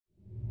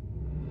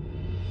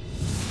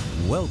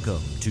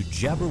Welcome to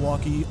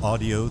Jabberwocky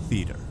Audio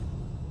Theater.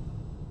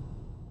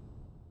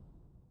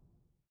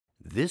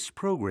 This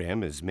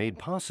program is made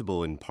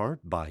possible in part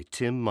by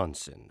Tim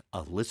Munson,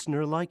 a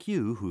listener like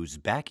you who's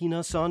backing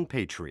us on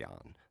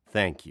Patreon.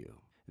 Thank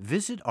you.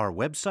 Visit our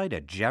website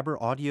at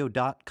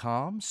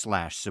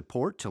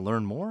jabberaudio.com/support to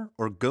learn more,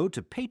 or go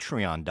to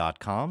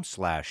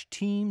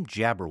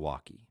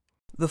patreon.com/teamjabberwocky.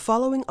 The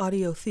following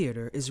audio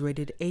theater is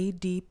rated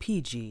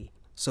ADPG,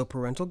 so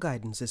parental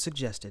guidance is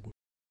suggested.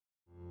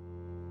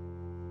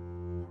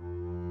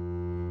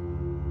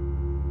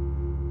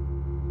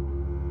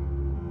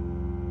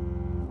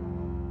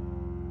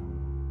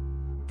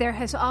 There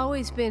has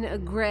always been a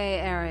gray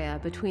area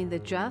between the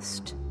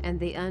just and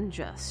the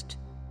unjust,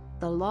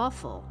 the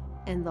lawful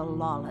and the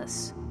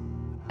lawless.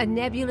 A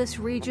nebulous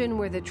region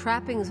where the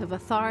trappings of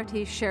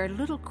authority share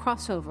little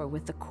crossover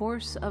with the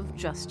course of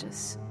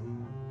justice,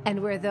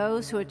 and where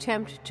those who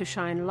attempt to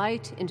shine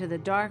light into the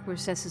dark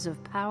recesses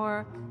of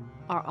power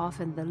are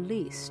often the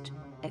least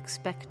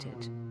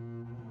expected.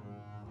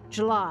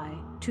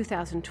 July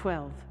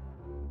 2012.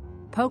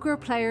 Poker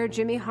player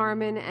Jimmy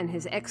Harmon and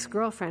his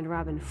ex-girlfriend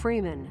Robin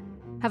Freeman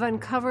have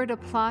uncovered a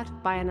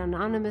plot by an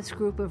anonymous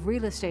group of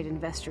real estate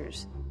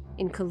investors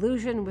in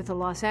collusion with the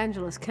Los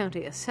Angeles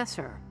County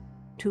Assessor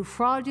to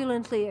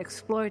fraudulently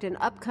exploit an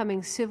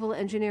upcoming civil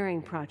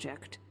engineering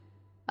project,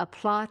 a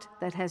plot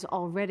that has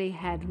already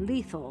had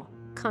lethal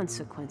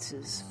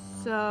consequences.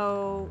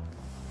 So,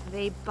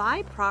 they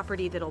buy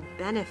property that'll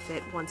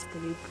benefit once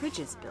the new bridge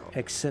is built.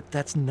 Except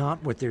that's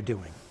not what they're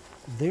doing.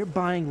 They're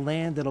buying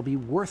land that'll be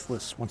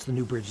worthless once the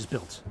new bridge is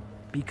built.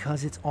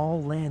 Because it's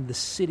all land the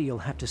city will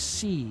have to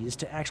seize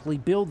to actually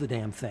build the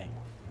damn thing.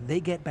 They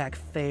get back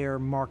fair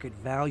market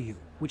value,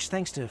 which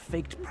thanks to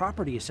faked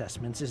property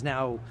assessments is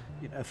now,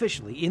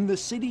 officially, in the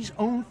city's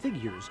own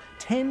figures,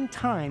 10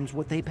 times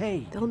what they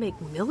paid. They'll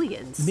make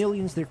millions.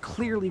 Millions they're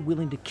clearly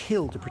willing to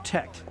kill to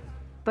protect.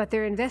 But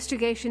their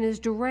investigation is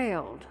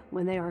derailed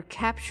when they are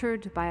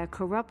captured by a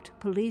corrupt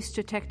police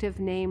detective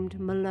named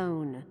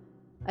Malone.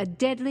 A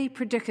deadly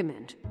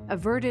predicament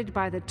averted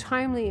by the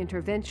timely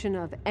intervention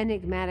of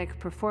enigmatic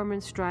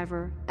performance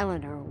driver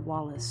Eleanor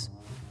Wallace.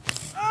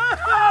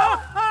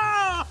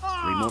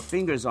 3 more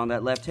fingers on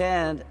that left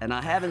hand, and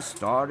I haven't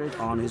started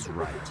on his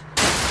right.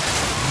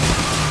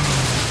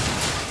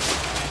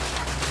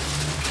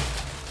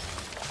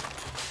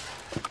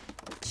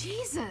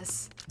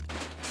 Jesus!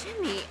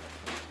 Jimmy!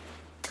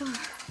 Come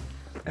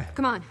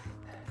on,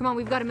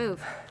 we've got to move.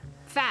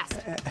 Fast!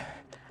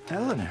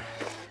 Eleanor.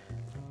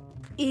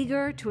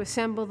 Eager to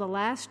assemble the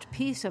last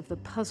piece of the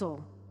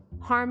puzzle,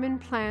 Harmon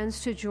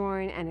plans to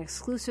join an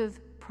exclusive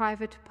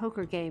private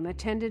poker game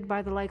attended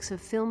by the likes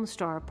of film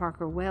star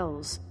Parker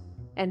Wells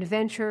and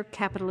venture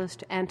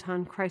capitalist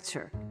Anton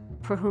Kreitzer,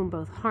 for whom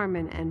both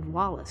Harmon and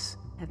Wallace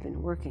have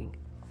been working.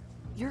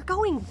 You're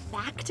going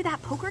back to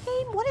that poker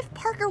game? What if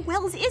Parker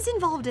Wells is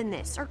involved in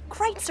this? Or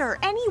Kreitzer,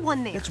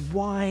 anyone there? That's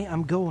why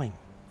I'm going.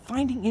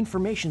 Finding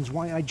information's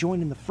why I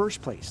joined in the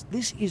first place.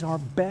 This is our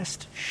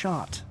best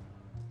shot.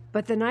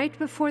 But the night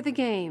before the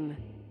game,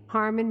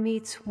 Harmon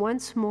meets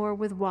once more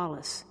with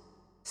Wallace,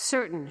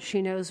 certain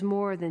she knows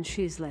more than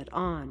she's let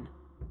on,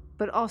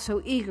 but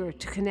also eager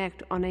to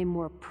connect on a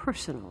more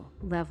personal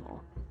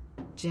level.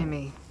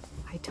 Jimmy,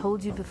 I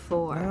told you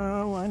before.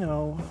 Oh, I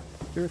know.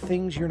 There are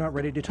things you're not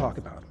ready to talk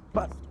about.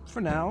 But for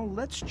now,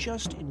 let's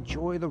just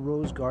enjoy the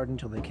rose garden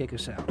till they kick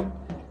us out.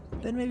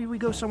 Then maybe we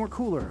go somewhere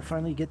cooler,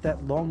 finally get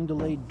that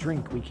long-delayed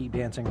drink we keep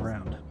dancing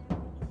around.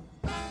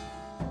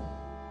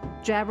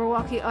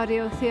 Jabberwocky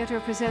Audio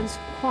Theater presents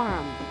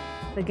Quorum,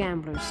 The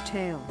Gambler's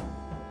Tale.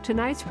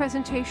 Tonight's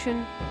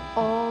presentation,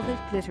 All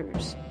That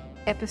Glitters,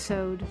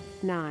 Episode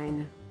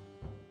 9.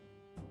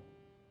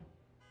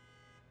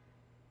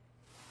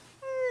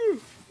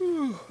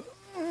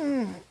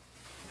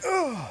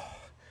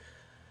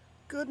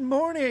 Good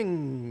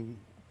morning.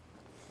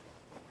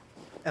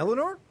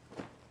 Eleanor?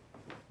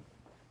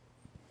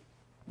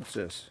 What's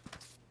this?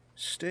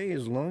 Stay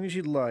as long as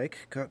you'd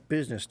like. Got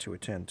business to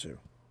attend to.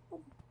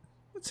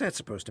 What's that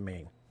supposed to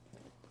mean?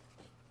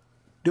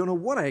 Don't know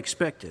what I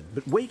expected,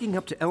 but waking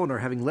up to Eleanor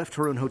having left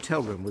her own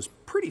hotel room was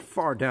pretty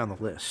far down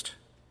the list.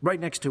 Right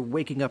next to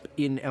waking up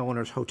in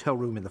Eleanor's hotel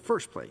room in the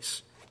first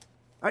place.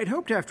 I'd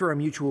hoped after our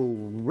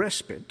mutual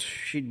respite,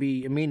 she'd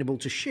be amenable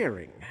to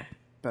sharing,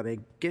 but I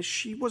guess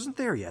she wasn't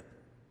there yet.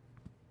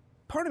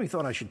 Part of me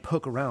thought I should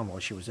poke around while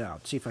she was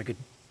out, see if I could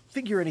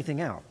figure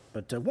anything out.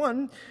 But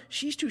one,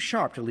 she's too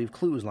sharp to leave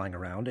clues lying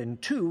around,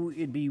 and two,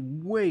 it'd be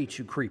way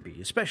too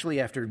creepy, especially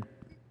after,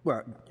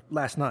 well,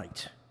 last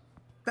night.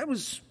 That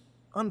was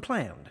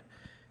unplanned,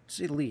 to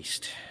say the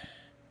least.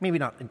 Maybe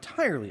not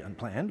entirely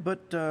unplanned,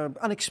 but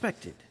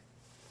unexpected.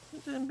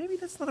 Maybe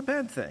that's not a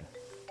bad thing.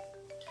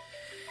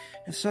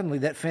 And suddenly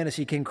that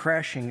fantasy came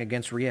crashing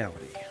against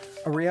reality.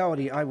 A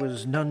reality I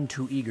was none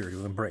too eager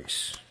to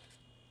embrace.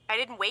 I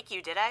didn't wake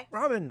you, did I?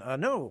 Robin,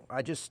 no,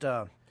 I just,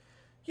 I'm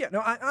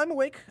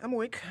awake.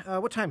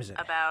 What time is it?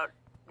 About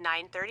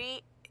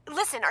 9:30.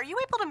 Listen, are you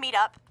able to meet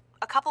up?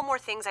 A couple more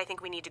things I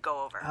think we need to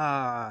go over.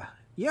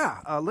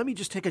 Yeah, let me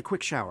just take a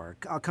quick shower.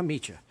 I'll come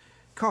meet you.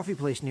 Coffee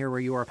place near where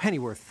you are,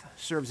 Pennyworth,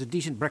 serves a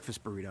decent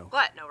breakfast burrito.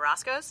 What, no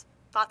Roscoe's?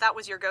 Thought that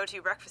was your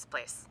go-to breakfast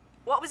place.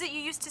 What was it you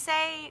used to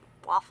say?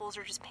 Waffles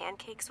are just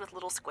pancakes with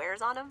little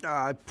squares on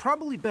them?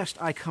 Probably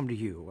best I come to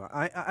you.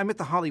 I'm at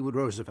the Hollywood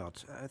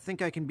Roosevelt. I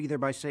think I can be there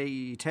by,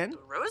 say, 10? The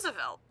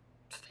Roosevelt?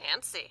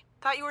 Fancy.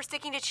 Thought you were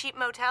sticking to cheap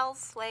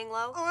motels, laying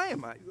low? Oh, I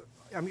am.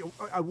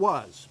 I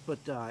was, but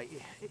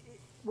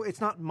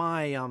it's not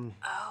my, Oh,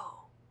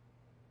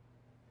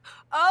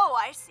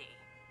 I see.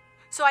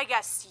 So I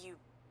guess you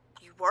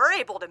were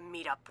able to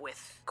meet up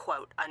with,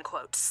 quote,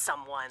 unquote,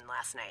 someone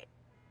last night.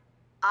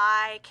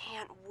 I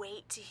can't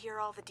wait to hear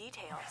all the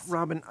details.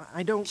 Robin,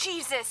 I don't...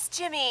 Jesus,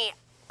 Jimmy.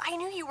 I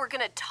knew you were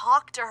gonna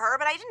talk to her,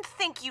 but I didn't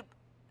think you...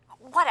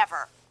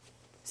 Whatever.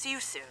 See you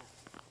soon.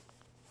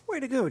 Way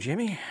to go,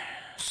 Jimmy.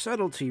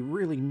 Subtlety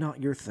really not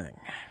your thing.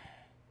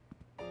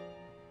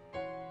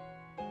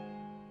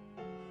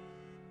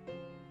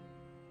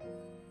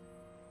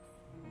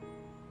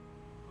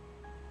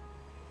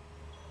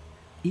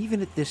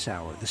 Even at this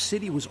hour, the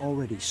city was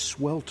already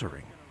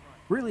sweltering.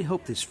 Really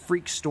hope this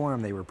freak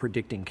storm they were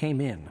predicting came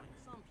in.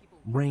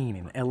 Rain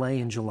in L.A.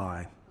 in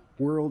July.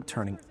 World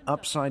turning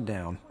upside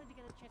down.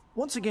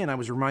 Once again, I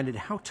was reminded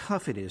how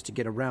tough it is to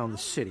get around the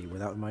city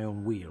without my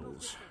own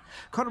wheels.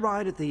 Caught a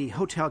ride at the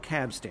hotel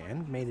cab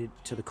stand, made it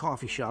to the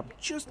coffee shop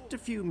just a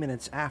few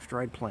minutes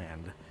after I'd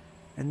planned,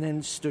 and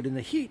then stood in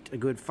the heat a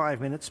good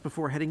 5 minutes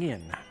before heading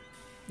in.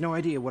 No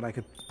idea what I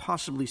could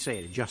possibly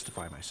say to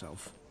justify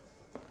myself.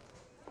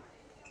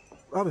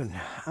 Robin,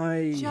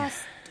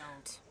 Just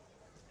don't.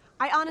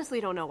 I honestly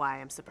don't know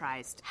why I'm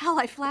surprised. Hell,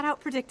 I flat out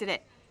predicted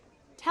it.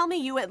 Tell me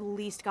you at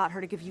least got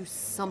her to give you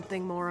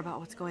something more about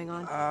what's going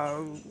on.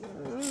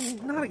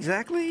 Not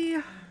exactly.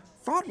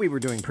 Thought we were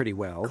doing pretty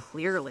well.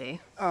 Clearly.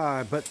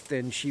 But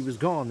then she was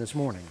gone this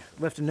morning.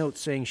 Left a note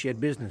saying she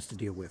had business to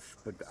deal with,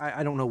 but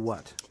I don't know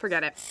what.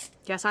 Forget it.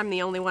 Guess I'm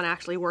the only one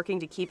actually working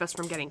to keep us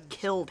from getting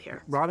killed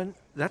here. Robin,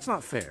 that's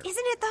not fair.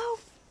 Isn't it, though?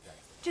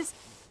 Just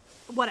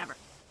whatever.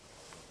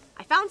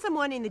 I found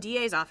someone in the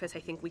DA's office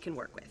I think we can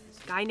work with.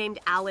 A guy named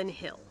Alan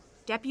Hill,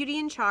 deputy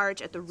in charge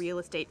at the real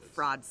estate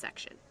fraud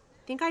section.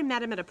 I think I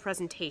met him at a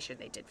presentation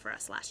they did for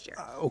us last year.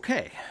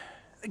 Okay.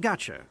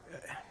 Gotcha.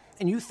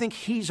 And you think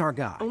he's our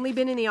guy? Only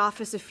been in the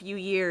office a few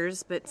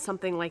years, but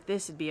something like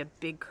this would be a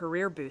big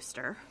career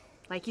booster.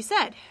 Like you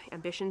said,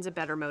 ambition's a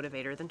better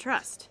motivator than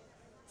trust.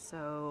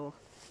 So,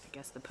 I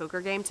guess the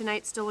poker game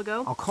tonight's still a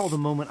go? I'll call the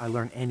moment I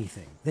learn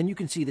anything. Then you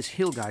can see this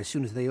Hill guy as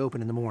soon as they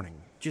open in the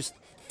morning. Just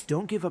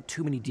don't give up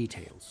too many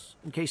details,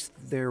 in case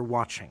they're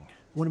watching.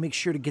 Want to make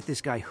sure to get this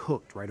guy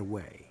hooked right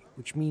away,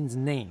 which means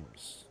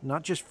names.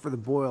 Not just for the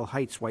Boyle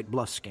Heights White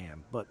Bluff scam,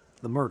 but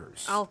the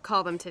murders. I'll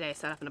call them today,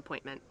 set up an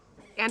appointment.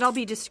 And I'll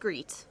be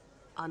discreet,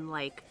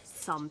 unlike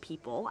some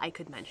people I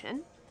could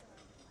mention.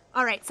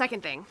 All right,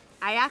 second thing.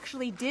 I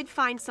actually did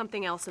find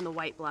something else in the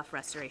White Bluff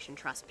Restoration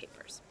Trust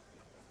papers.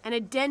 An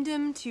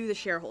addendum to the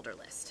shareholder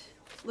list.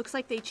 Looks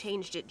like they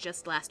changed it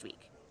just last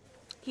week.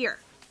 Here.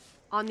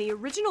 On the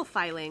original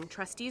filing,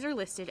 trustees are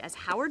listed as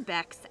Howard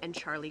Becks and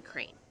Charlie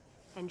Crane.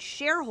 And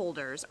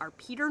shareholders are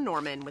Peter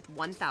Norman with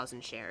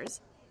 1,000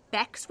 shares,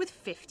 Becks with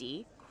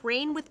 50,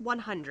 Crane with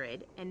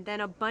 100, and then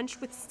a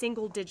bunch with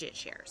single-digit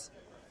shares.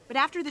 But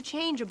after the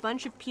change, a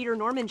bunch of Peter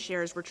Norman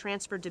shares were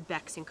transferred to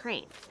Becks and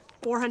Crane.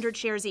 400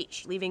 shares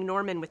each, leaving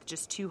Norman with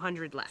just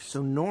 200 left.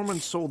 So Norman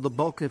sold the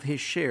bulk of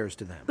his shares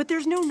to them. But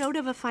there's no note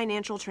of a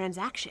financial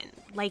transaction.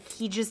 Like,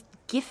 he just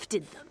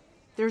gifted them.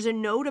 There's a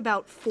note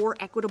about for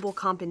equitable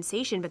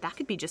compensation, but that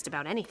could be just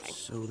about anything.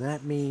 So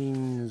that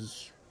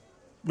means...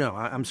 No,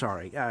 I'm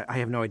sorry. I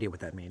have no idea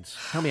what that means.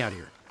 Help me out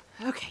here.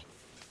 Okay.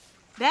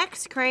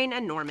 Becks, Crane,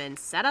 and Norman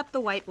set up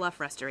the White Bluff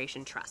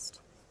Restoration Trust.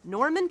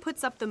 Norman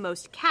puts up the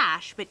most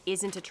cash, but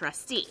isn't a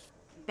trustee.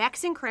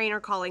 Becks and Crane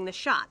are calling the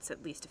shots,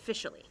 at least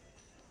officially.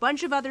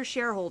 Bunch of other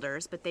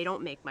shareholders, but they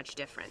don't make much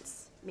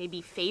difference.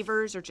 Maybe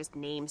favors or just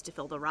names to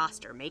fill the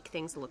roster, make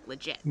things look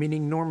legit.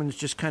 Meaning Norman's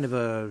just kind of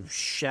a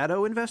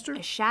shadow investor?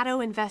 A shadow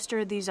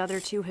investor these other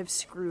two have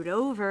screwed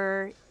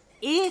over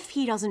if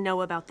he doesn't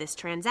know about this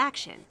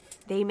transaction.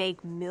 They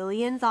make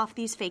millions off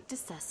these faked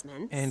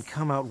assessments. And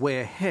come out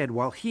way ahead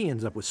while he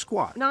ends up with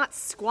squat. Not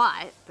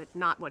squat, but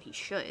not what he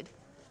should.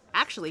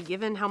 Actually,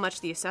 given how much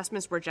the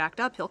assessments were jacked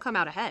up, he'll come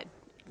out ahead.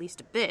 At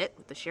least a bit,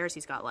 with the shares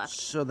he's got left.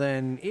 So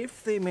then,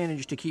 if they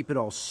manage to keep it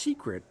all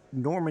secret,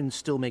 Norman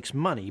still makes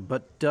money,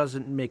 but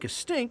doesn't make a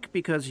stink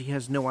because he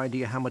has no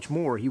idea how much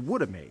more he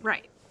would have made.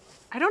 Right.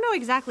 I don't know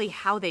exactly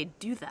how they'd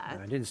do that.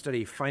 I didn't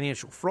study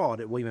financial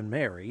fraud at William &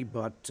 Mary,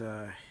 but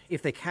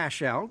if they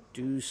cash out,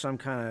 do some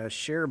kind of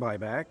share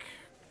buyback,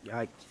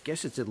 I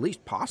guess it's at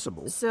least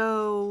possible.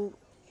 So,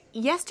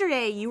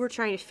 yesterday you were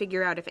trying to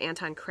figure out if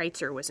Anton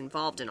Kreitzer was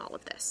involved in all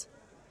of this.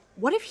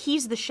 What if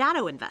he's the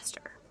shadow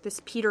investor? This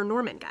Peter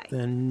Norman guy.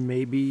 Then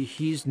maybe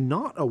he's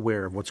not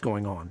aware of what's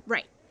going on.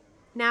 Right.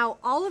 Now,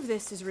 all of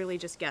this is really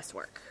just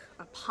guesswork.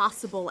 A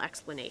possible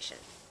explanation.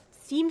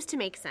 Seems to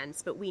make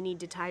sense, but we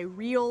need to tie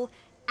real,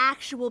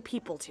 actual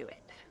people to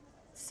it.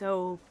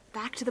 So,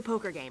 back to the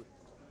poker game.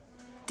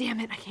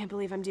 Damn it, I can't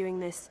believe I'm doing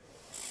this.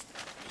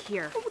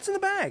 Here. Oh, what's in the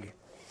bag?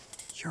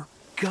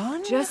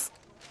 gun? Just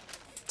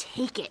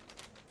take it.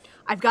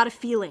 I've got a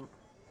feeling.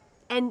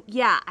 And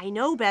yeah, I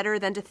know better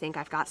than to think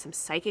I've got some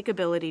psychic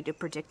ability to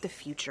predict the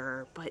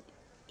future, but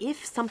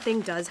if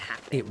something does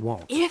happen... It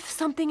won't. If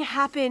something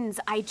happens,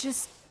 I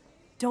just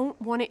don't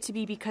want it to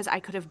be because I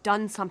could have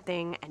done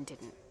something and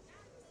didn't.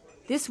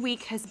 This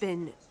week has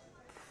been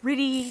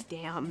pretty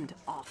damned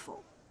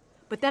awful.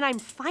 But then I'm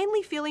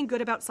finally feeling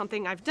good about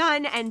something I've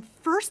done, and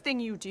first thing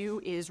you do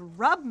is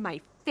rub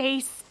my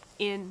face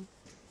in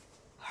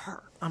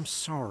her. I'm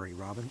sorry,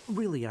 Robin.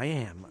 Really, I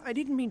am. I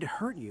didn't mean to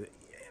hurt you.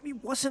 I mean,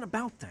 it wasn't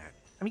about that.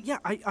 I mean, yeah,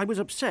 I was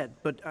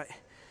upset, but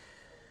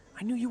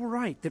I knew you were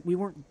right, that we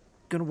weren't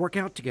going to work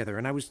out together,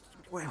 and I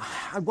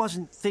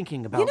wasn't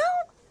thinking about... You know,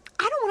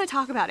 I don't want to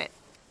talk about it.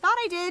 Thought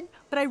I did,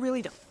 but I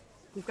really don't.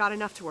 We've got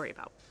enough to worry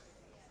about.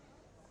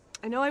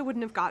 I know I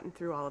wouldn't have gotten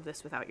through all of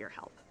this without your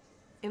help.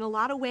 In a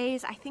lot of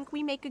ways, I think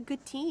we make a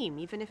good team,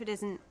 even if it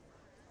isn't,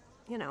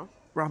 you know.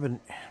 Robin,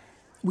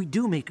 we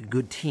do make a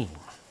good team.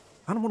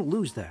 I don't want to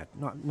lose that.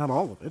 Not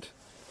all of it.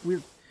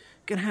 We're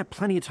going to have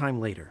plenty of time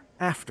later.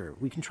 After,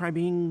 we can try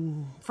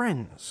being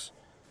friends.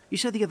 You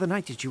said the other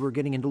night that you were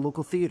getting into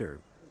local theater.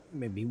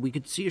 Maybe we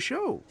could see a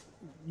show.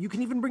 You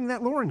can even bring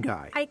that Lauren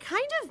guy. I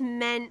kind of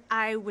meant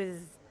I was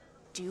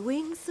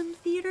doing some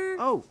theater.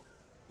 Oh,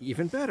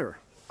 even better.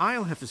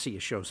 I'll have to see a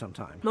show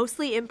sometime.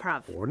 Mostly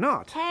improv. Or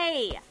not.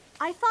 Hey,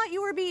 I thought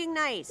you were being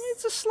nice.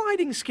 It's a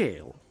sliding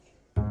scale.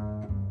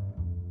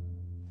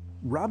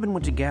 Robin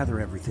went to gather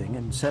everything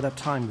and set up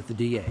time with the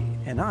DA,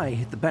 and I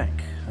hit the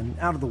bank, an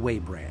out-of-the-way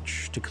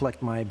branch, to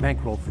collect my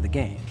bankroll for the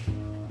game.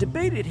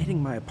 Debated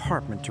hitting my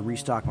apartment to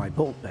restock my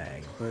bolt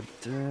bag, but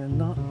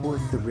not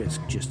worth the risk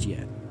just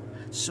yet.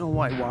 So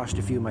I washed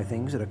a few of my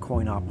things at a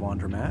coin-op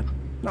laundromat.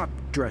 Not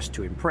dressed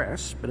to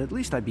impress, but at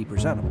least I'd be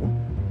presentable.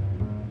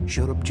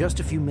 Showed up just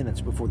a few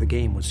minutes before the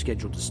game was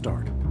scheduled to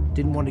start.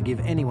 Didn't want to give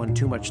anyone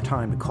too much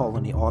time to call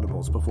any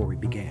audibles before we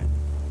began.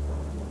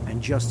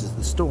 And just as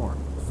the storm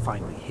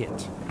finally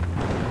hit.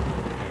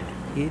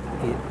 It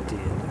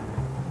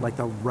did. Like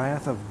the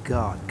wrath of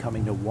God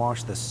coming to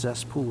wash the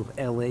cesspool of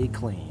L.A.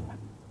 clean.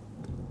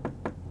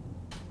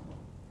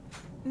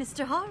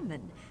 Mr.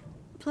 Harmon,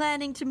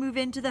 planning to move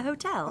into the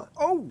hotel?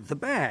 Oh, the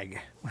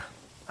bag.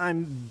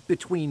 I'm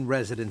between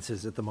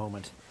residences at the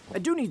moment. I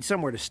do need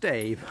somewhere to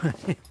stay, but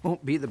it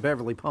won't be the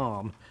Beverly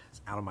Palm.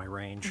 It's out of my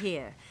range.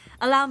 Here,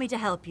 allow me to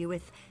help you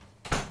with...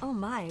 Oh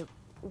my,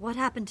 what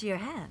happened to your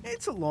hand?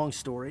 It's a long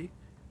story.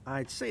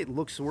 I'd say it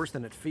looks worse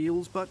than it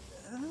feels, but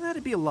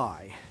that'd be a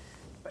lie.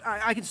 But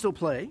I can still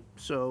play,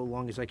 so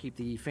long as I keep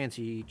the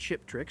fancy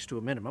chip tricks to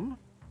a minimum.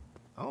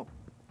 Oh,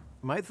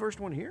 am I the first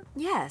one here?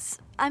 Yes,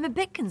 I'm a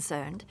bit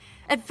concerned.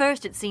 At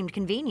first it seemed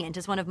convenient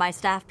as one of my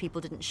staff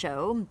people didn't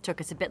show. Took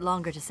us a bit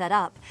longer to set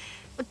up.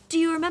 Do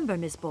you remember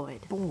Miss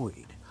Boyd?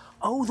 Boyd?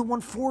 Oh, the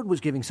one Ford was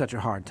giving such a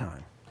hard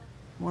time.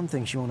 One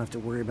thing she won't have to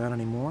worry about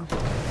anymore.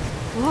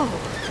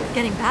 Whoa,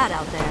 getting bad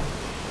out there.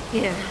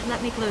 Here,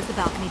 let me close the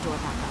balcony door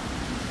back up.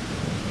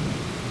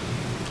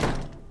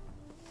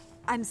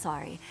 I'm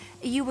sorry.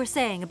 You were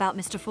saying about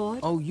Mr. Ford?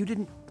 Oh, you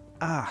didn't...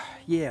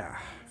 yeah.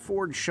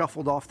 Ford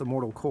shuffled off the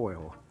mortal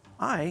coil.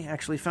 I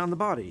actually found the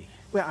body.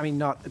 Well, I mean,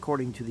 not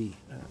according to the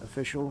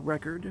official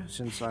record,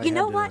 since I You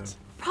know what?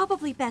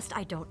 Probably best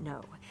I don't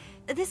know.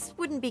 This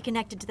wouldn't be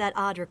connected to that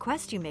odd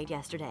request you made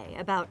yesterday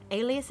about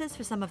aliases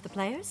for some of the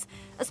players,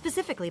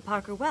 specifically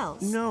Parker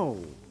Wells.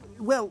 No.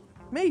 Well,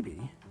 maybe.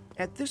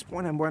 At this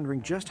point, I'm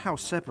wondering just how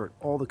separate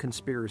all the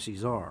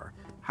conspiracies are.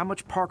 How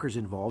much Parker's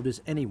involved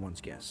is anyone's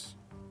guess.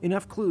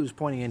 Enough clues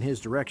pointing in his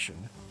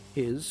direction.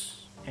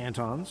 His,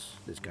 Anton's,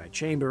 this guy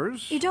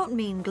Chambers. You don't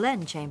mean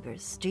Glenn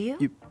Chambers, do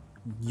you?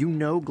 You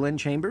know Glenn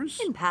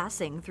Chambers? In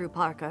passing, through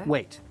Parker.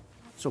 Wait.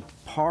 So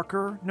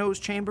Parker knows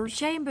Chambers?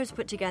 Chambers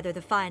put together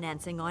the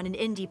financing on an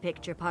indie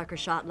picture Parker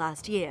shot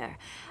last year.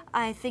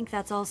 I think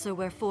that's also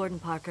where Ford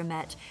and Parker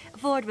met.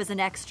 Ford was an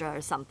extra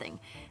or something.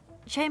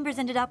 Chambers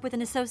ended up with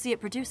an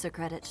associate producer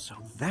credit. So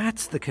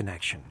that's the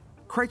connection.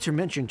 Kreitzer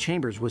mentioned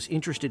Chambers was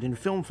interested in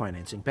film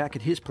financing back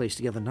at his place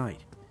the other night.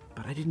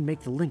 But I didn't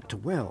make the link to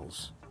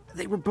Wells.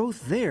 They were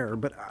both there,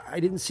 but I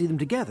didn't see them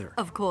together.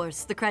 Of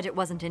course, the credit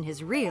wasn't in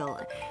his reel.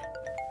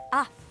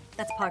 Ah,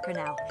 that's Parker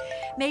now.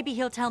 Maybe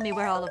he'll tell me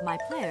where all of my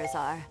players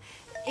are.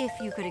 If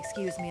you could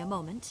excuse me a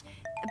moment,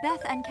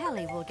 Beth and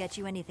Kelly will get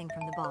you anything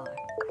from the bar.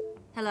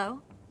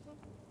 Hello?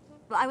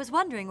 Well, I was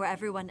wondering where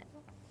everyone...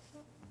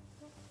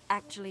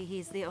 Actually,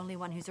 he's the only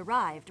one who's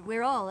arrived.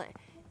 We're all...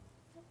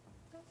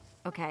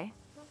 Okay.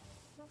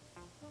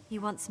 He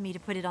wants me to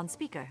put it on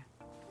speaker.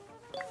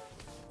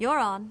 You're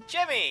on.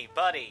 Jimmy,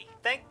 buddy,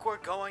 think we're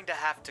going to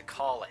have to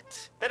call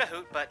it. Bit of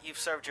hoot, but you've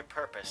served your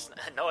purpose.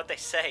 Know what they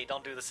say,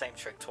 don't do the same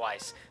trick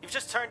twice. You've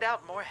just turned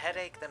out more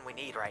headache than we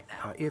need right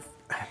now.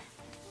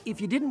 If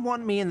you didn't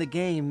want me in the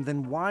game,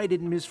 then why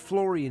didn't Miss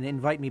Florian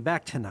invite me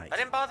back tonight? I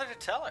didn't bother to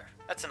tell her.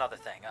 That's another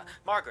thing.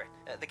 Margaret,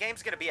 the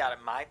game's going to be out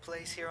at my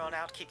place here on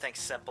out. Keep things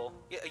simple.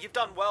 You've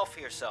done well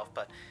for yourself,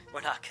 but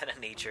we're not going to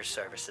need your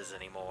services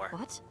anymore.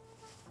 What?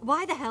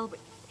 Why the hell...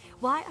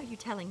 Why are you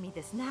telling me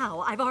this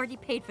now? I've already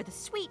paid for the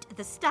suite,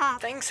 the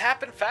staff. Things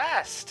happen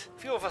fast. A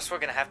few of us were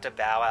gonna have to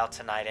bow out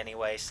tonight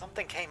anyway.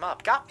 Something came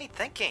up. Got me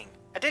thinking.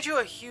 I did you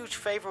a huge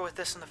favor with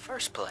this in the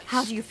first place.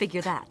 How do you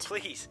figure that?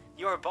 Please,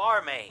 you're a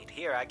barmaid.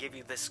 Here, I give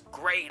you this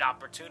great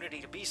opportunity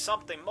to be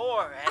something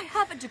more, and... I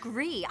have a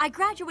degree. I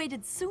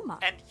graduated summa.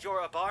 And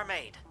you're a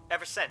barmaid.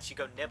 Ever since, you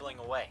go nibbling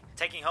away,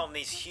 taking home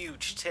these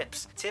huge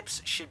tips.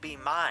 Tips should be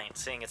mine,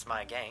 seeing it's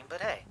my game,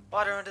 but hey,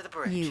 water under the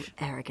bridge. You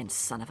arrogant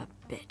son of a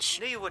bitch.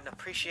 Knew you wouldn't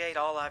appreciate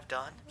all I've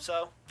done,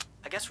 so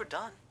I guess we're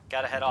done.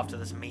 Gotta head off to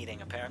this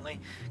meeting, apparently.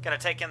 Gonna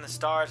take in the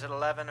stars at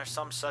 11 or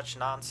some such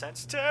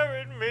nonsense.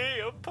 Tearing me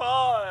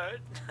apart.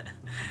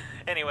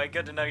 Anyway,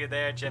 good to know you're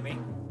there, Jimmy.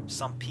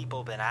 Some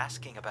people been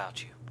asking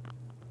about you.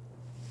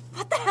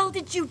 What the hell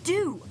did you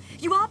do?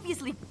 You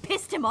obviously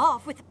pissed him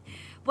off with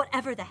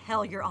whatever the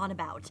hell you're on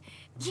about.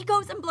 He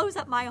goes and blows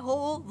up my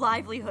whole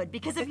livelihood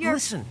because of your...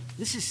 Listen,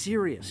 this is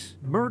serious.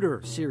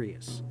 Murder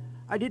serious.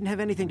 I didn't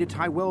have anything to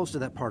tie Wells to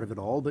that part of it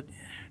all, but...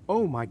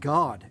 Oh my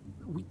God.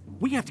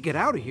 We have to get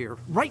out of here,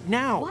 right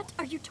now. What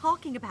are you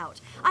talking about?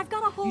 I've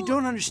got a whole... You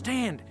don't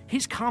understand.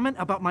 His comment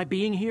about my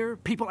being here,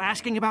 people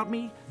asking about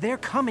me, they're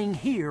coming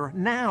here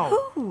now.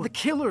 Who? The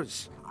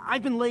killers.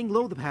 I've been laying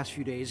low the past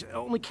few days.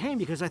 Only came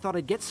because I thought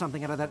I'd get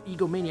something out of that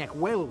egomaniac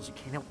Wells. He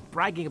can't help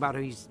bragging about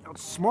how he's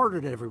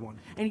outsmarted everyone.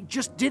 And he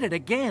just did it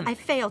again. I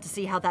fail to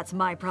see how that's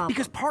my problem.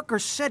 Because Parker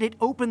said it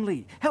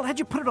openly. Hell, had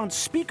you put it on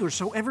speaker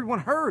so everyone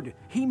heard.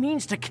 He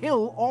means to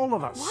kill all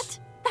of us. What?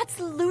 That's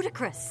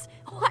ludicrous.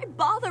 Why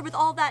bother with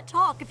all that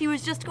talk if he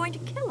was just going to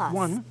kill us?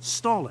 1,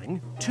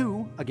 stalling.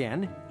 2,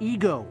 again,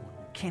 ego.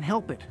 Can't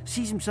help it.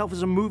 Sees himself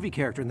as a movie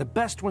character, and the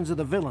best ones are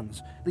the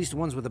villains. At least the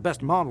ones with the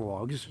best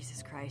monologues.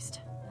 Jesus Christ.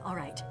 All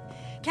right.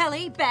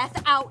 Kelly,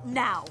 Beth, out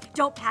now.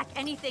 Don't pack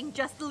anything,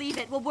 just leave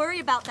it. We'll worry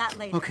about that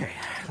later. Okay,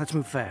 let's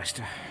move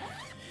fast.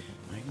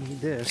 I need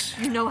this.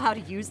 You know how to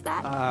use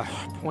that?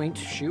 Point,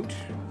 shoot.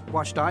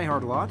 Watch Die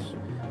Hard a lot.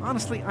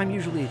 Honestly, I'm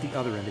usually at the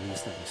other end of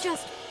these things.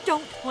 Just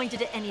don't point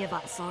it at any of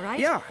us, all right?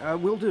 Yeah,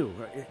 will do.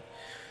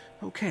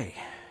 Okay.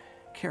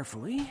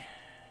 Carefully.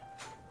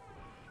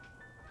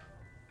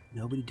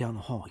 Nobody down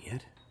the hall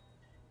yet.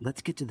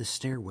 Let's get to the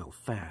stairwell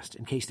fast,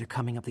 in case they're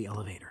coming up the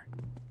elevator.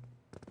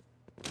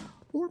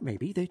 Or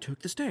maybe they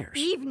took the stairs.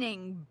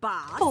 Evening,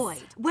 boss.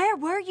 Boyd, where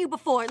were you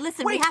before?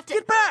 Listen, Wait, we have to...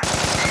 get back!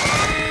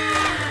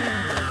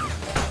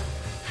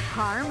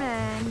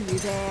 Harmon, you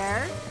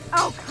there?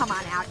 Oh, come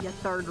on out, you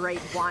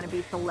third-rate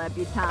wannabe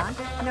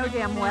celebutante. Know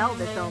damn well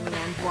this only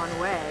ends one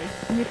way.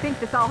 And you think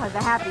this all has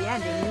a happy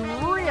ending, you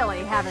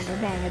really haven't been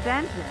paying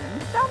attention.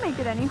 Don't make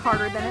it any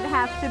harder than it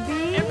has to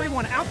be.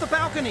 Everyone out the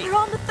balcony! We're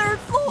on the 3rd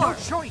floor! No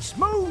choice,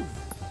 move!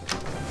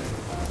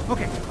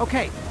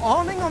 Okay.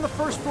 Awning on the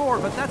 1st floor,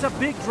 but that's a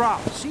big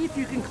drop. See if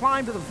you can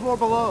climb to the floor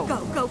below.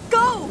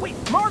 Go! Wait,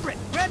 Margaret,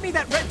 grab me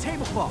that red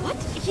tablecloth. What?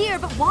 Here,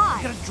 but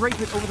why? You gotta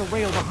drape it over the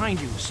rail behind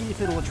you. See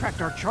if it'll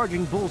attract our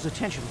charging bull's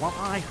attention while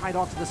I hide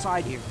off to the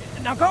side here.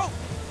 Now go!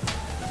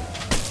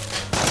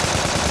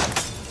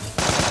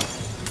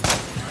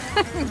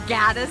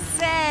 Gotta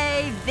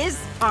say, this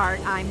part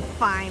I'm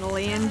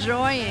finally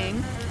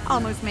enjoying.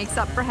 Almost makes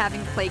up for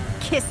having played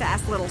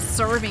kiss-ass little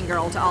serving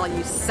girl to all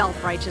you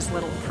self-righteous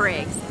little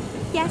prigs.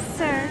 Yes,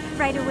 sir.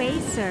 Right away,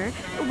 sir.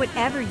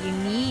 Whatever you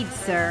need,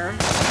 sir.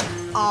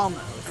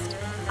 Almost.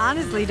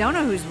 Honestly, don't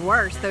know who's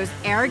worse, those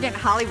arrogant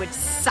Hollywood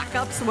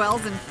suck-ups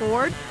Wells and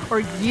Ford, or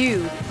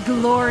you,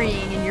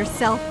 glorying in your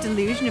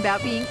self-delusion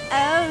about being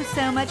oh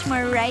so much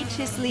more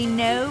righteously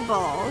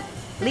noble.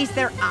 At least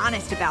they're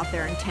honest about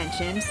their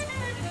intentions.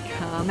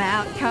 Come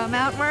out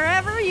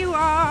wherever you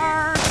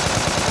are.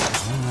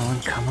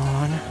 Come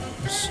on.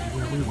 Let's see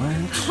where we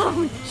went.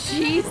 Oh,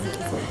 Jesus.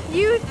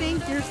 You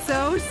think you're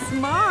so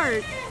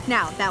smart.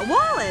 Now, that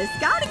Wallace,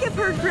 gotta give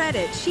her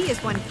credit. She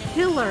is one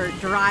killer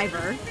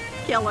driver.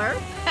 Killer.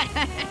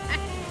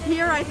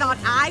 Here I thought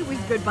I was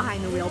good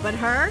behind the wheel, but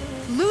her,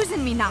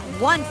 losing me not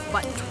once,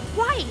 but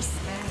twice.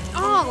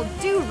 All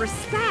due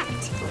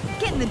respect.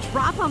 Getting the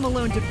drop on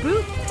Malone to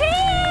boot.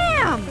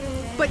 Damn!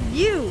 But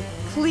you,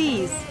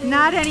 please,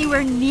 not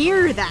anywhere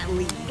near that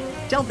lead.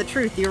 Tell the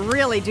truth, you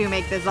really do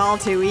make this all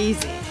too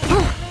easy.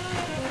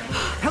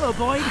 Hello,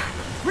 Boyd.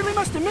 Really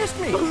must have missed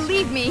me.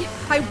 Believe me,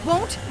 I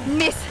won't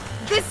miss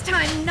this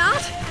time.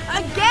 Not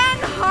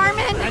again,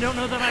 Harmon. I don't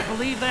know that I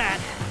believe that.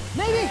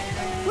 Maybe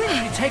we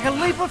need to take a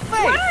leap of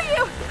faith. What are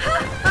you?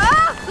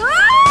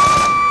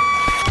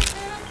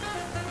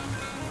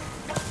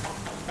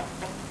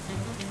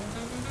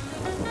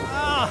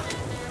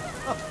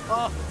 Son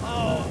of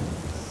a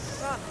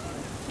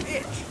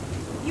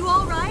bitch. You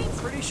all right?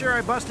 Pretty sure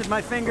I busted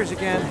my fingers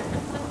again.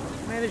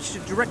 Managed to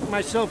direct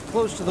myself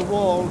close to the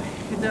wall,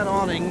 hit that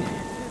awning.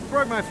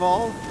 Broke my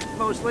fall,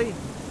 mostly.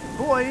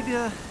 Boyd,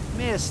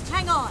 missed.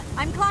 Hang on,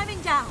 I'm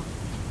climbing down.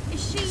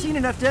 Is she... Seen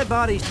enough dead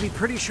bodies to be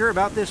pretty sure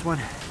about this one.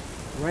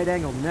 Right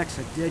angle neck's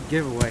a dead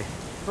giveaway.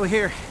 Oh,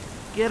 here,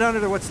 get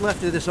under what's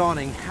left of this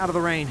awning, out of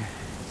the rain.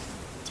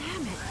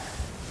 Damn it.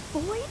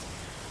 Boyd?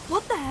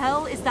 What the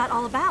hell is that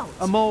all about?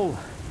 A mole.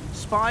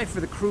 Spy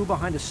for the crew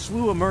behind a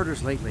slew of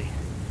murders lately.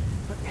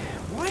 But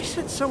Why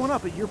set someone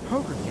up at your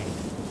poker game?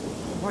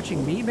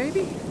 Watching me,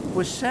 maybe?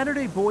 Was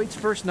Saturday Boyd's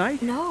first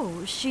night?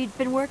 No, she'd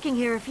been working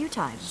here a few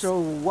times. So,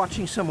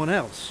 watching someone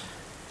else.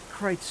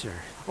 Kreitzer.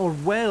 Or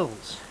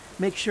Wells.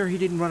 Make sure he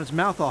didn't run his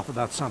mouth off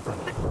about something.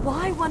 But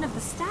why one of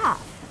the staff?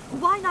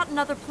 Why not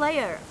another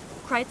player?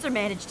 Kreitzer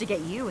managed to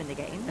get you in the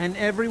game. And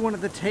everyone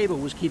at the table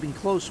was keeping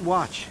close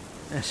watch.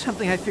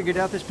 Something I figured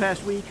out this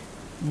past week?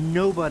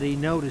 Nobody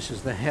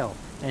notices the help.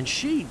 And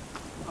she...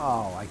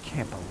 Oh, I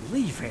can't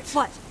believe it.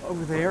 What?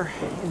 Over there,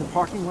 in the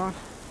parking lot.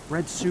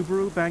 Red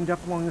Subaru banged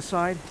up along the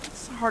side.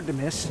 It's hard to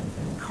miss.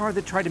 Car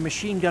that tried to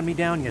machine gun me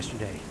down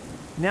yesterday.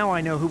 Now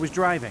I know who was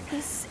driving.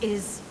 This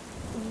is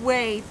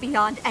way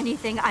beyond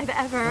anything I've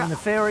ever... The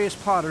nefarious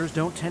plotters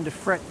don't tend to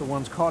fret the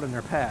ones caught in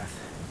their path.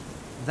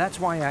 That's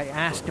why I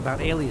asked about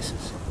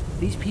aliases.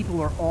 These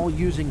people are all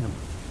using them.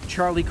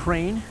 Charlie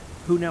Crane,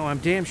 who now I'm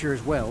damn sure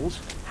is Wells.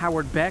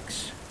 Howard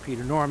Bex,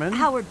 Peter Norman.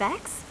 Howard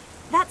Bex?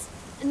 That's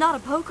not a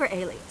poker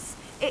alias.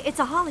 It's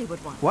a Hollywood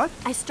one. What?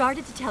 I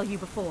started to tell you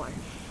before.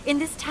 In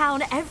this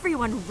town,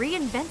 everyone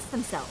reinvents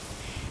themselves.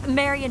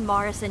 Marion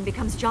Morrison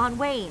becomes John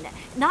Wayne,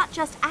 not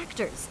just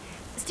actors.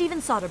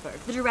 Steven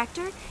Soderbergh, the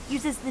director,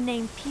 uses the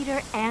name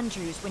Peter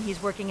Andrews when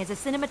he's working as a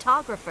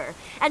cinematographer,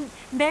 and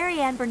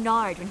Marianne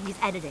Bernard when he's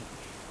editing.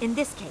 In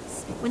this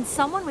case, when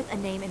someone with a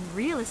name in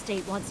real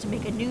estate wants to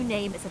make a new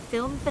name as a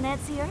film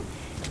financier,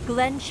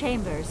 Glenn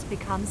Chambers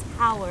becomes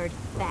Howard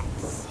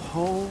Bex.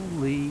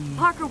 Holy...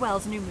 Parker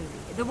Wells' new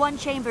movie, the one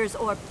Chambers,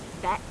 or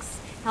Bex,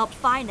 helped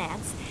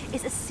finance,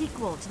 is a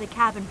sequel to The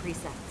Cabin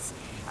Precepts,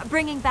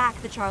 bringing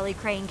back the Charlie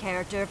Crane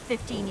character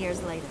 15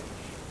 years later.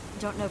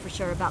 Don't know for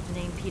sure about the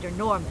name Peter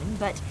Norman,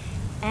 but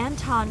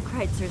Anton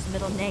Kreitzer's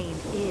middle name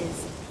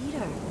is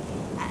Peter.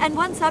 And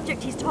one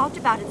subject he's talked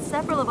about in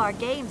several of our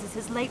games is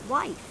his late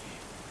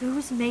wife,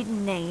 whose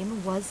maiden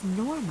name was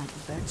Norman.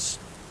 That's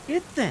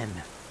it then.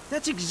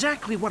 That's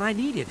exactly what I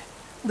needed.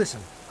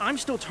 Listen, I'm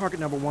still target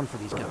number one for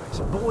these guys.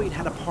 Boyd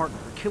had a partner,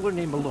 a killer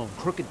named Malone,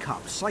 crooked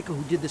cop, psycho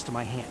who did this to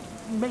my hand.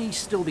 May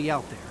still be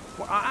out there.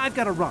 Well, I've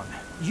got to run.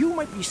 You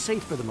might be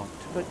safe for the moment,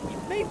 but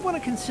you may want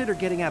to consider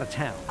getting out of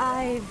town.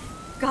 I've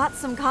got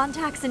some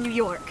contacts in New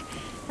York.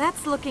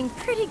 That's looking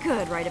pretty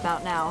good right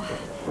about now.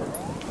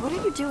 What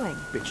are you doing?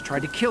 Bitch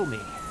tried to kill me.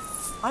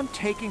 I'm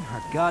taking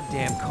her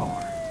goddamn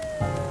car.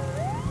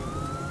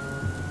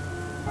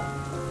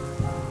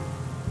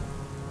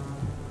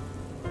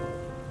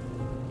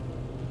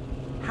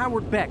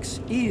 Howard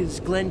Bex is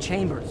Glenn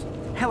Chambers.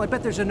 Hell, I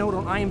bet there's a note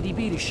on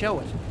IMDb to show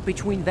it.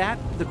 Between that,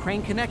 the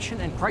Crane connection,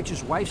 and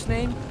Kreitzer's wife's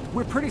name,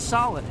 we're pretty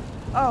solid.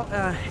 Oh,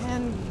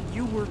 and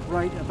you were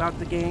right about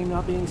the game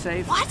not being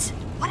safe. What?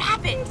 What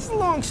happened? It's a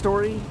long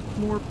story.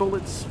 More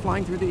bullets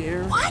flying through the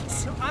air.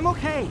 What? I'm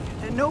okay,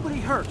 and nobody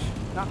hurt.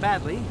 Not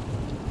badly.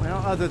 Well,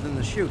 other than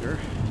the shooter.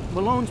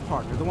 Malone's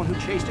partner, the one who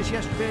chased us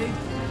yesterday.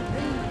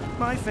 And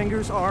my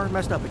fingers are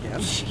messed up again.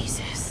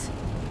 Jesus.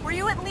 Were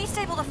you at least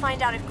able to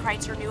find out if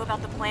Kreitzer knew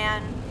about the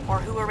plan? Or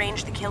who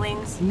arranged the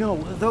killings? No,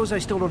 those I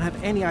still don't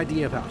have any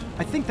idea about.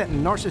 I think that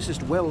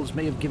narcissist Wells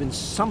may have given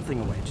something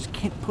away. I just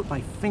can't put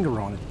my finger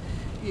on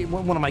it.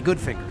 One of my good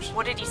fingers.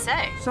 What did he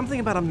say?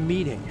 Something about a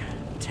meeting.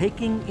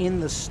 Taking in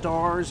the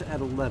stars at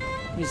 11.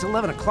 It's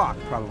 11 o'clock,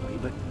 probably,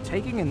 but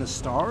taking in the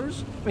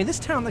stars? I mean, this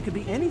town, that could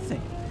be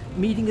anything.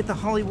 Meeting at the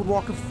Hollywood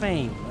Walk of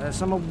Fame,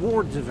 some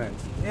awards event,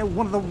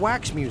 one of the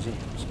wax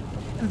museums.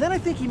 And then I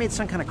think he made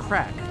some kind of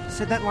crack.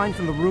 Said that line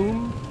from The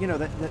Room, you know,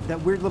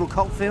 that weird little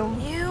cult film.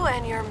 You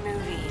and your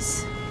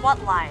movies.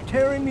 What line?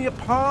 Tearing me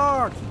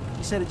apart.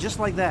 He said it just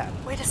like that.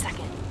 Wait a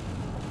second.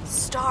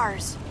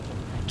 Stars.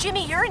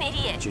 Jimmy, you're an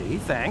idiot. Gee,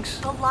 thanks.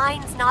 The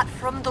line's not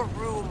from The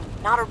Room.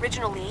 Not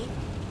originally.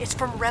 It's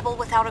from Rebel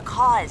Without a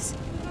Cause.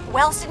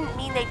 Wells didn't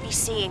mean they'd be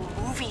seeing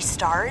movie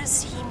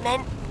stars. He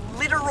meant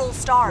literal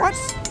stars.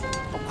 What?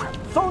 Oh, crap.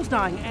 Phone's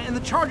dying, and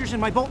the charger's in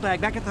my bolt bag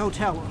back at the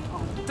hotel.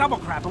 Oh, double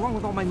crap, along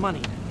with all my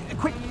money.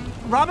 Quick,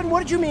 Robin, what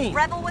did you mean?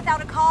 Rebel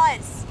Without a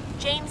Cause.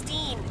 James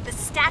Dean, the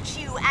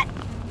statue at...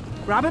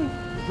 Robin?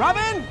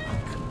 Robin?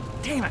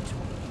 Damn it.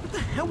 What the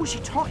hell was she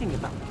talking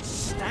about?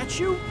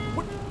 Statue?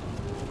 What?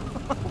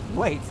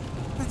 Wait,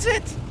 that's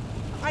it.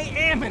 I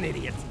am an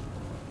idiot.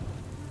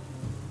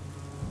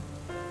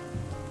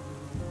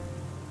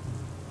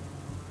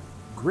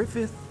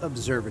 Griffith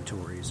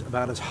Observatory's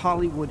about as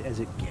Hollywood as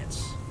it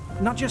gets.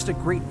 Not just a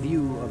great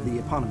view of the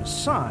eponymous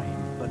sign,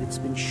 but it's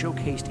been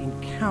showcased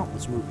in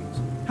countless movies.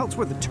 Hell, it's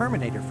where the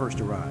Terminator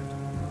first arrived.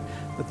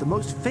 But the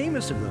most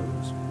famous of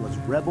those was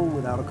Rebel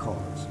Without a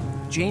Cause.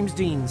 James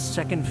Dean's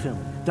second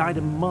film died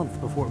a month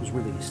before it was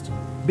released.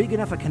 Big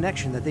enough a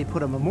connection that they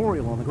put a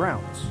memorial on the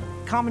grounds.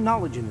 Common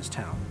knowledge in this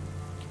town.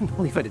 I can't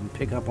believe I didn't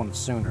pick up on it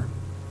sooner.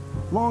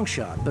 Long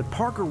shot, but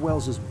Parker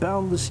Wells's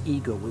boundless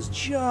ego was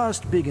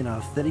just big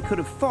enough that he could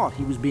have thought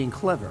he was being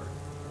clever.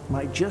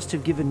 Might just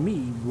have given me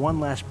one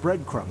last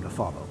breadcrumb to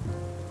follow.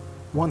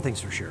 One thing's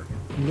for sure,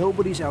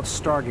 nobody's out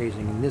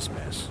stargazing in this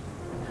mess.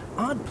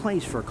 Odd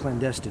place for a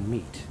clandestine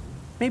meet.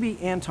 Maybe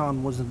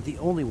Anton wasn't the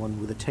only one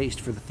with a taste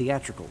for the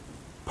theatrical.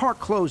 Park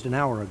closed an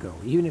hour ago,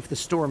 even if the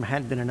storm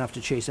hadn't been enough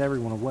to chase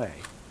everyone away.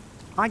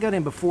 I got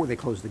in before they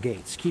closed the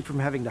gates, keep from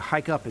having to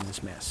hike up in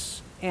this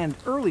mess, and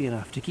early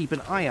enough to keep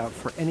an eye out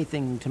for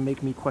anything to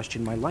make me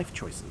question my life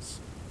choices.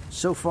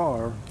 So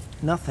far,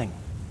 nothing.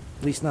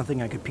 At least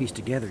nothing I could piece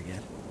together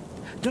yet.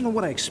 Don't know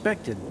what I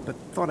expected, but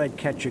thought I'd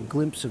catch a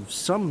glimpse of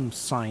some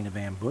sign of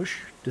ambush,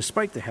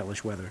 despite the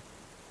hellish weather.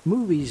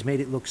 Movies made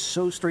it look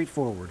so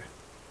straightforward,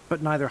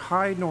 but neither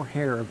hide nor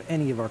hair of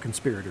any of our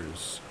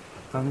conspirators.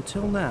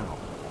 Until now.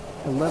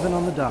 11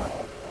 on the dot.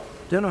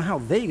 Don't know how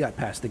they got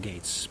past the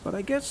gates, but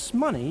I guess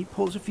money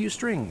pulls a few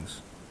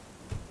strings.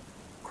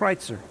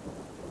 Kreitzer.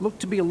 Looked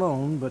to be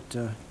alone, but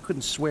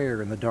couldn't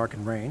swear in the dark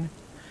and rain.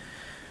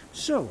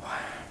 So,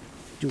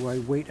 do I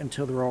wait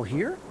until they're all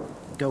here?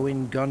 Go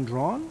in gun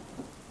drawn?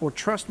 Or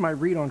trust my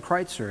read on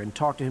Kreitzer and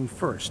talk to him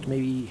first,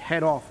 maybe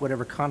head off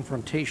whatever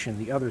confrontation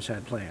the others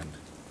had planned?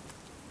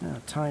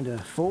 Now, time to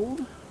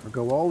fold or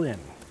go all in.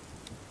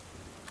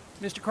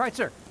 Mr.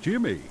 Kreitzer!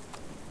 Jimmy,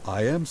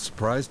 I am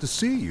surprised to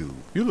see you.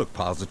 You look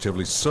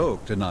positively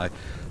soaked, and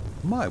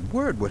my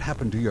word, what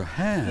happened to your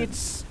hand?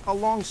 It's a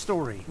long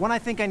story, one I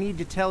think I need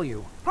to tell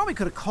you. Probably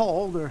could have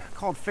called or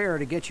called Farrah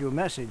to get you a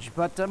message,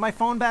 but my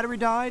phone battery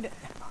died.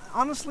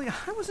 Honestly,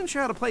 I wasn't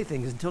sure how to play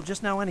things until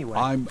just now anyway.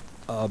 I'm,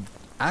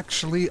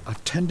 actually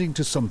attending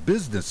to some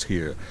business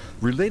here,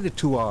 related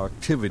to our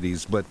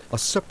activities, but a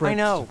separate... I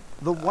know.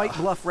 The White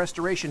Bluff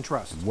Restoration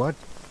Trust. What?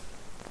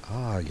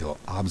 Ah, your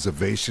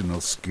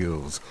observational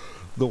skills.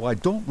 Though I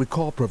don't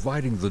recall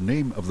providing the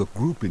name of the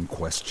group in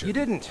question. You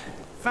didn't.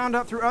 Found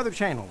out through other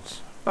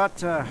channels.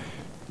 But,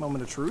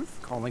 moment of truth,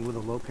 calling with a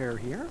low pair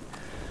here.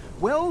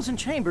 Wells and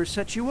Chambers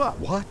set you up.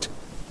 What?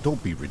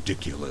 Don't be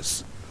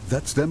ridiculous.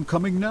 That's them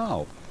coming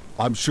now.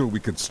 I'm sure we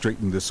could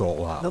straighten this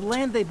all out. The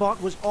land they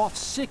bought was off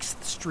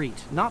 6th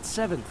Street, not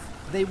 7th.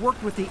 They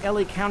worked with the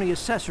LA County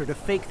assessor to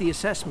fake the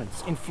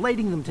assessments,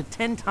 inflating them to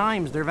 10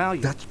 times their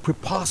value. That's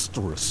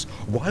preposterous.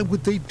 Why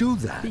would they do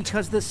that?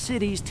 Because the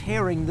city's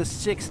tearing the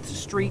 6th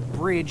Street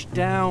bridge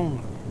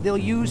down. They'll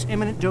use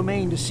eminent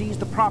domain to seize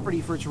the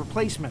property for its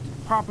replacement,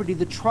 property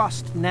the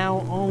trust now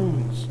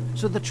owns.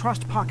 So the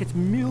trust pockets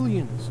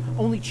millions.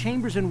 Only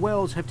Chambers and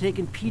Wells have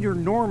taken Peter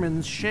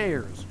Norman's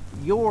shares.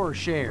 Your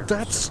shares.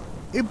 That's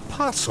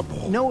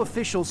impossible. No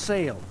official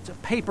sale. It's a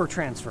paper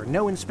transfer,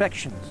 no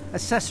inspections.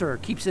 Assessor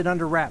keeps it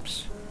under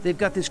wraps. They've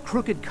got this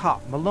crooked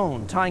cop,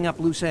 Malone, tying up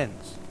loose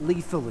ends,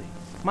 lethally.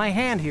 My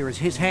hand here is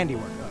his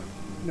handiwork.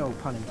 No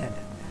pun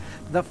intended.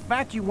 The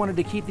fact you wanted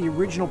to keep the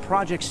original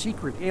project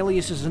secret,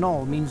 aliases and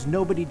all, means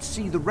nobody'd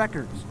see the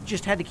records.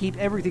 Just had to keep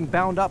everything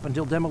bound up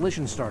until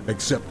demolition started.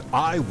 Except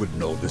I would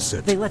notice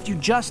it. They left you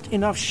just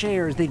enough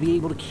shares they'd be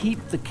able to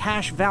keep the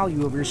cash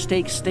value of your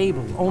stake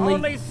stable.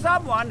 Only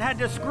someone had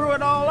to screw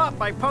it all up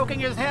by poking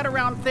his head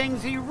around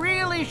things he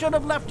really should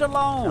have left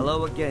alone.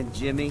 Hello again,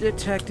 Jimmy.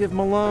 Detective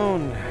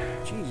Malone.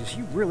 Jesus,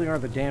 you really are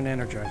the damn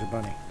Energizer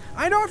Bunny.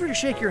 I'd offer to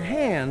shake your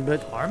hand,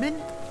 but... Harmon?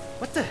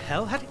 What the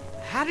hell?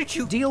 How did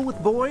you... Deal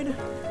with Boyd?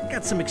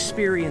 Got some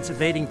experience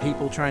evading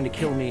people trying to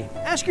kill me.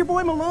 Ask your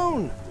boy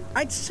Malone.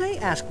 I'd say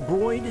ask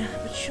Boyd,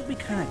 but she'll be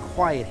kind of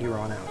quiet here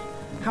on out.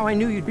 How I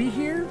knew you'd be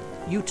here?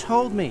 You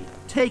told me.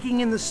 Taking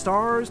in the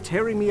stars,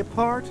 tearing me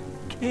apart.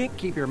 Can't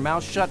keep your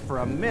mouth shut for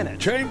a minute.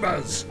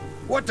 Chambers!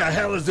 What the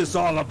hell is this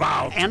all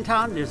about?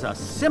 Anton, there's a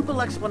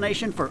simple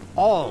explanation for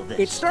all this.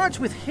 It starts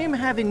with him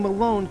having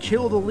Malone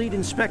kill the lead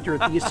inspector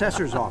at the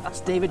assessor's office,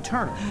 David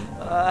Turner.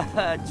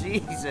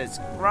 Jesus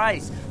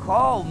Christ.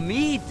 Call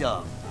me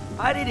dumb.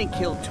 I didn't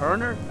kill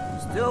Turner.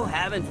 Still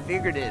haven't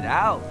figured it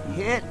out.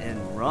 Hit and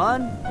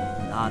run?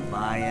 Not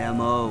my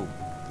M.O.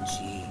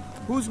 Gee,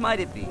 whose might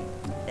it be?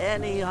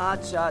 Any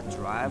hotshot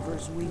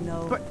drivers we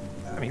know? But,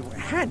 I mean, it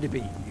had to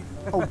be.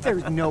 Oh,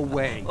 there's no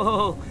way.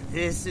 Oh,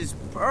 this is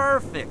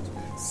perfect.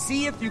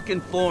 See if you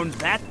can form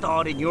that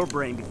thought in your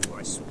brain before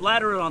I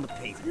splatter it on the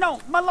pavement.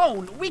 No,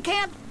 Malone, we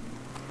can't...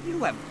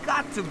 You have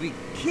got to be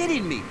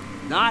kidding me.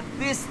 Not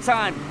this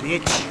time,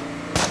 bitch.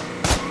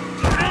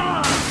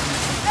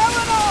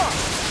 Eleanor!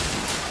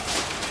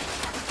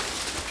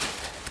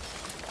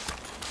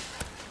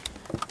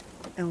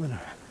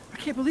 Eleanor, I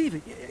can't believe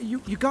it.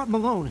 You got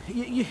Malone.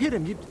 You hit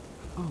him.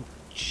 Oh,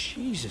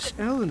 Jesus,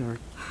 Eleanor.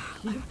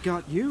 He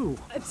got you.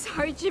 I'm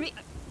sorry, Jimmy.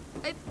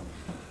 I'm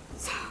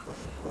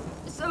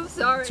so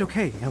sorry. It's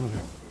okay,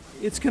 Eleanor.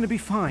 It's gonna be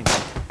fine.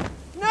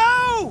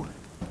 No!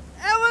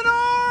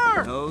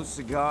 Eleanor! No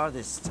cigar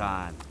this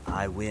time.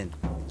 I win.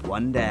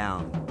 One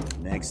down.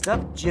 Next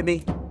up,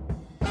 Jimmy.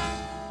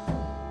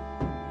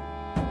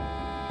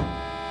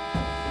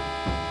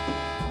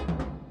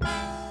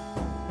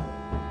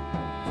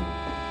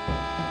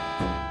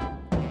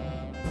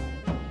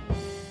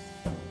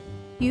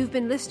 You've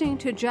been listening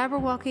to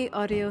Jabberwocky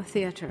Audio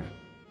Theater.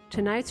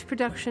 Tonight's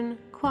production,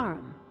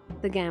 Quarum,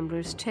 The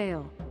Gambler's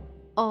Tale,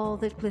 All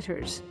That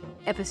Glitters,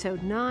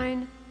 Episode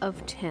 9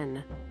 of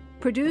 10.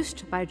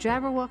 Produced by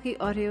Jabberwocky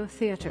Audio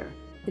Theater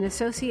in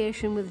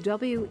association with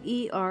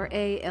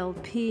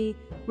WERALP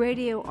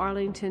Radio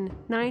Arlington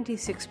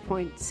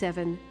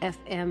 96.7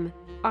 FM,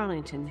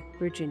 Arlington,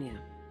 Virginia.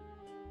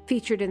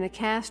 Featured in the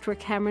cast were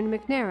Cameron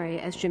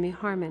McNary as Jimmy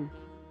Harmon,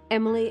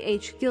 Emily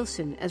H.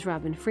 Gilson as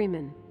Robin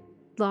Freeman,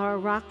 Laura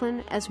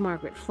Rockland as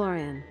Margaret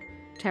Florian,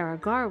 Tara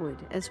Garwood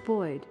as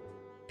Boyd,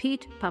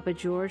 Pete Papa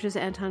George as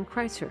Anton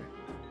Kreitzer,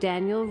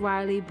 Daniel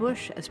Riley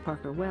Bush as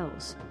Parker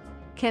Wells,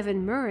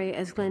 Kevin Murray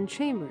as Glenn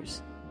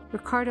Chambers,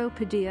 Ricardo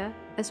Padilla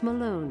as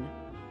Malone,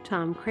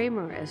 Tom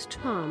Kramer as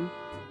Tom,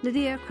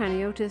 Lydia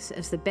Craniotis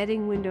as the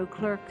betting window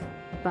clerk,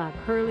 Bob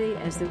Hurley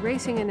as the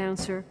racing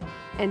announcer,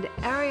 and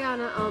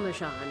Ariana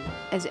Almajan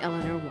as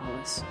Eleanor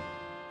Wallace.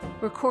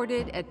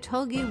 Recorded at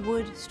Tulgey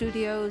Wood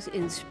Studios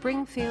in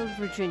Springfield,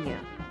 Virginia,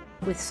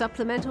 with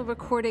supplemental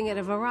recording at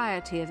a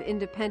variety of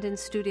independent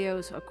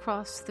studios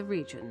across the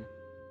region.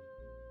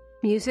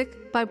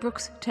 Music by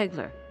Brooks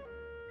Tegler.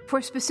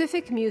 For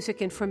specific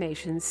music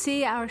information,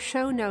 see our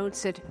show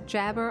notes at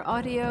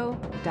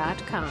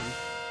jabberaudio.com.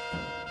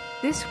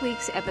 This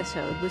week's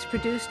episode was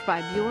produced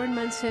by Bjorn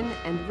Munson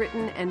and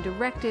written and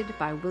directed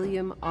by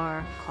William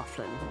R.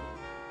 Coughlin.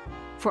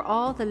 For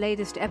all the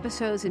latest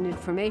episodes and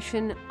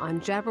information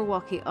on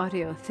Jabberwocky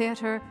Audio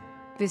Theater,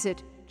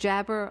 visit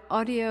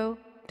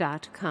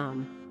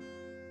jabberaudio.com.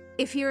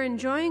 If you're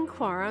enjoying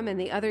Quorum and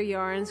the other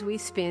yarns we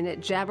spin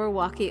at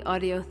Jabberwocky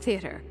Audio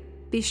Theater,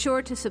 be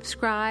sure to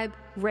subscribe,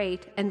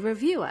 rate, and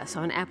review us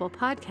on Apple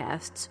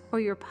Podcasts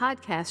or your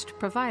podcast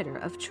provider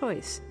of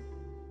choice.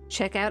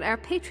 Check out our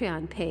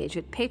Patreon page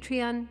at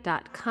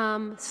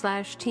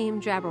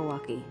patreon.com/Team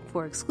Jabberwocky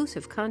for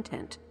exclusive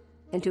content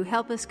and to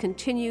help us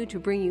continue to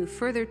bring you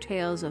further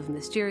tales of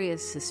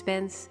mysterious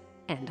suspense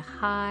and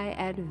high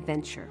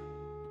adventure.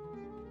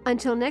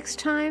 Until next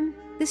time,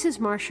 this is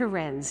Marcia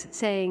Renz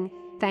saying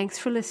thanks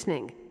for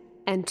listening,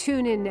 and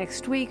tune in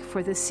next week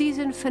for the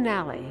season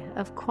finale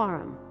of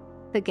Quorum,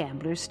 The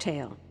Gambler's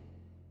Tale.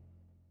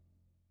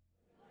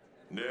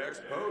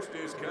 Next post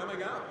is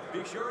coming up.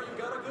 Be sure you've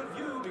got a good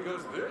view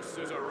because this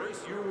is a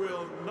race you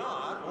will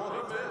not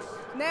want to miss.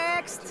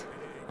 Next!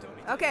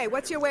 Okay,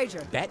 what's your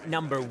wager? Bet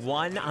number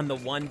 1 on the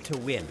 1 to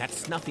win. That's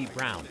Snuffy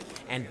Brown.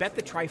 And bet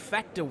the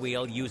trifecta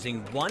wheel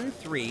using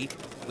 1-3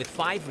 with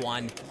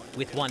 5-1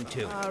 with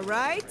 1-2. All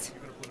right.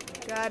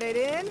 Got it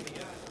in.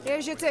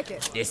 Here's your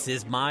ticket. This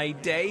is my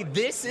day.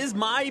 This is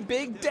my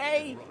big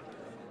day.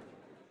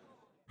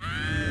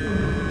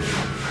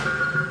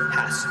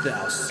 Hast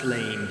thou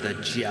slain the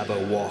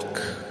Jabberwock?